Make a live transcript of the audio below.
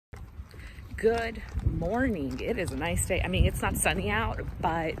Good morning. It is a nice day. I mean, it's not sunny out,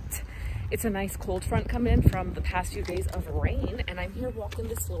 but it's a nice cold front coming in from the past few days of rain, and I'm here walking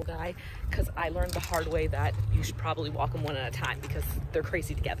this little guy because I learned the hard way that you should probably walk them one at a time because they're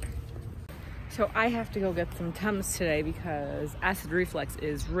crazy together. So I have to go get some Tums today because acid reflux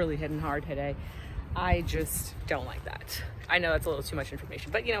is really hitting hard today. I just don't like that. I know that's a little too much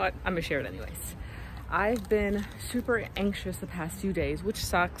information, but you know what? I'm gonna share it anyways. I've been super anxious the past few days, which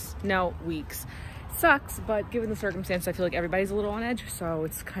sucks. No, weeks. Sucks, but given the circumstance, I feel like everybody's a little on edge, so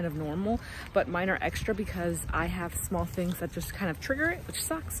it's kind of normal. But mine are extra because I have small things that just kind of trigger it, which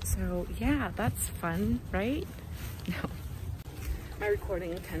sucks. So yeah, that's fun, right? No. My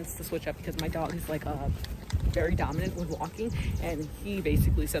recording tends to switch up because my dog is like very dominant with walking, and he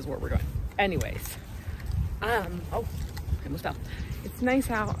basically says where we're going. Anyways, oh, I almost fell. It's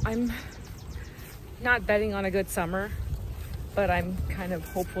nice out. I'm not betting on a good summer, but I'm kind of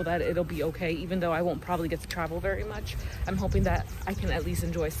hopeful that it'll be okay, even though I won't probably get to travel very much. I'm hoping that I can at least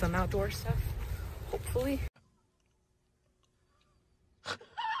enjoy some outdoor stuff, hopefully.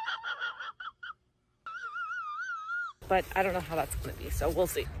 But I don't know how that's gonna be, so we'll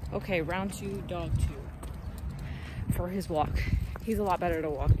see. Okay, round two, dog two. For his walk. He's a lot better to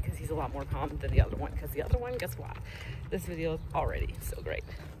walk because he's a lot more calm than the other one, because the other one, guess what? This video is already so great.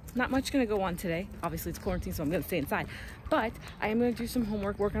 Not much gonna go on today. Obviously it's quarantine, so I'm gonna stay inside. But I am gonna do some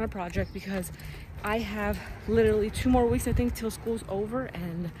homework, work on a project, because I have literally 2 more weeks, I think, till school's over.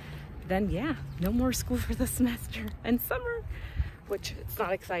 And then, yeah, no more school for the semester and summer, which it's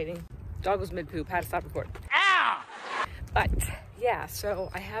not exciting. Dog was mid-poop, had to stop recording. Ow! But yeah,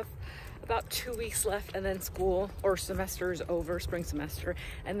 so I have about 2 weeks left, and then school or semester is over, spring semester.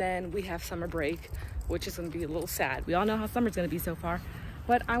 And then we have summer break, which is gonna be a little sad. We all know how summer's gonna be so far.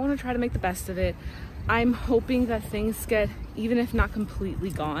 But I want to try to make the best of it. I'm hoping that things get, even if not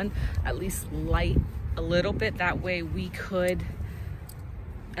completely gone, at least light a little bit. That way we could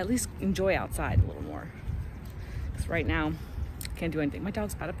at least enjoy outside a little more. Because right now, I can't do anything. My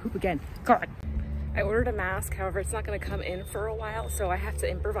dog's about to poop again. God. I ordered a mask, however, it's not going to come in for a while, so I have to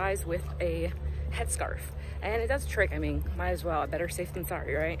improvise with a headscarf. And it does a trick. I mean, might as well. Better safe than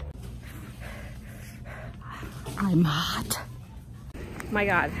sorry, right? I'm hot. My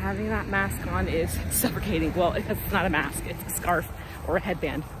God, having that mask on is suffocating. Well, it's not a mask, it's a scarf or a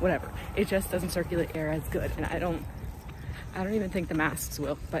headband, whatever. It just doesn't circulate air as good, and I don't even think the masks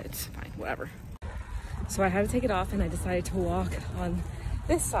will, but it's fine, whatever. So I had to take it off, and I decided to walk on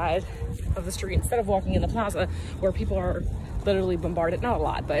this side of the street instead of walking in the plaza where people are literally bombarded. Not a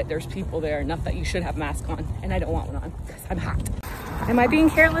lot, but there's people there enough that you should have a mask on, and I don't want one on because I'm hot. Am I being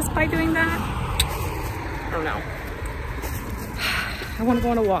careless by doing that? I don't know. I want to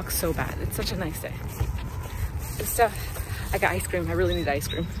go on a walk so bad. It's such a nice day. I got ice cream. I really need ice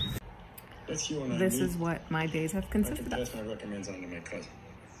cream. This is what my days have consisted of.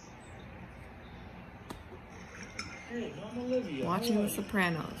 Watching The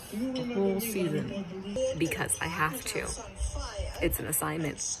Sopranos the whole season because I have to. It's an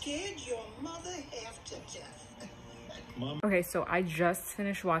assignment. Okay, so I just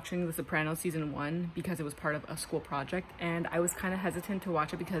finished watching The Sopranos season 1 because it was part of a school project, and I was kind of hesitant to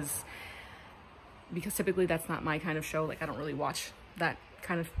watch it because typically that's not my kind of show. Like, I don't really watch that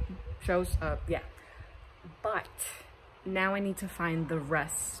kind of shows. Yeah. But now I need to find the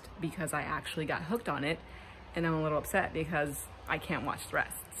rest because I actually got hooked on it, and I'm a little upset because I can't watch the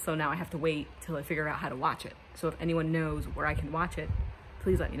rest. So now I have to wait till I figure out how to watch it. So if anyone knows where I can watch it,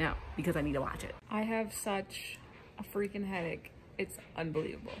 please let me know because I need to watch it. I have such a freaking headache. It's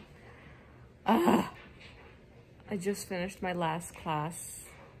unbelievable. I just finished my last class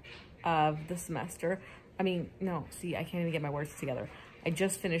of the semester. I mean, no, see, I can't even get my words together. I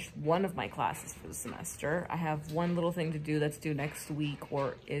just finished one of my classes for the semester. I have one little thing to do that's due next week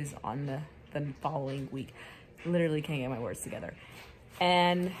or is on the following week. Literally can't get my words together.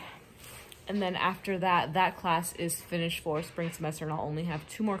 And then after that, that class is finished for spring semester, and I'll only have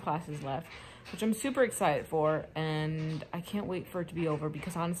 2 more classes left, which I'm super excited for, and I can't wait for it to be over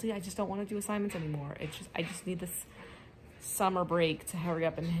because honestly, I just don't want to do assignments anymore. I just need this summer break to hurry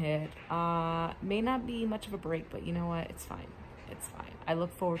up and hit. May not be much of a break, but you know what? It's fine. It's fine. I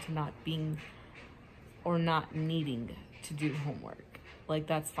look forward to not being or not needing to do homework. Like,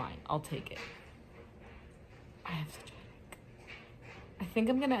 that's fine. I'll take it. I have such a headache. I think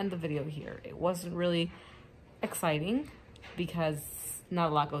I'm gonna end the video here. It wasn't really exciting because not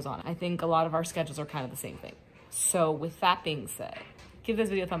a lot goes on. I think a lot of our schedules are kind of the same thing. So with that being said, give this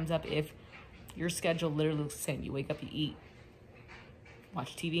video a thumbs up if your schedule literally looks the same. You wake up, you eat,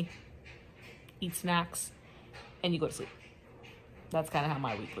 watch TV, eat snacks, and you go to sleep. that's kind of how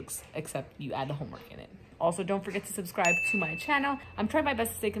my week looks, except you add the homework in it. Also, don't forget to subscribe to my channel. I'm trying my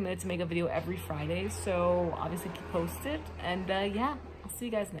best to stay committed to make a video every Friday, so obviously keep posted. And yeah, I'll see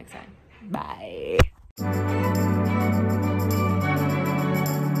you guys next time. Bye.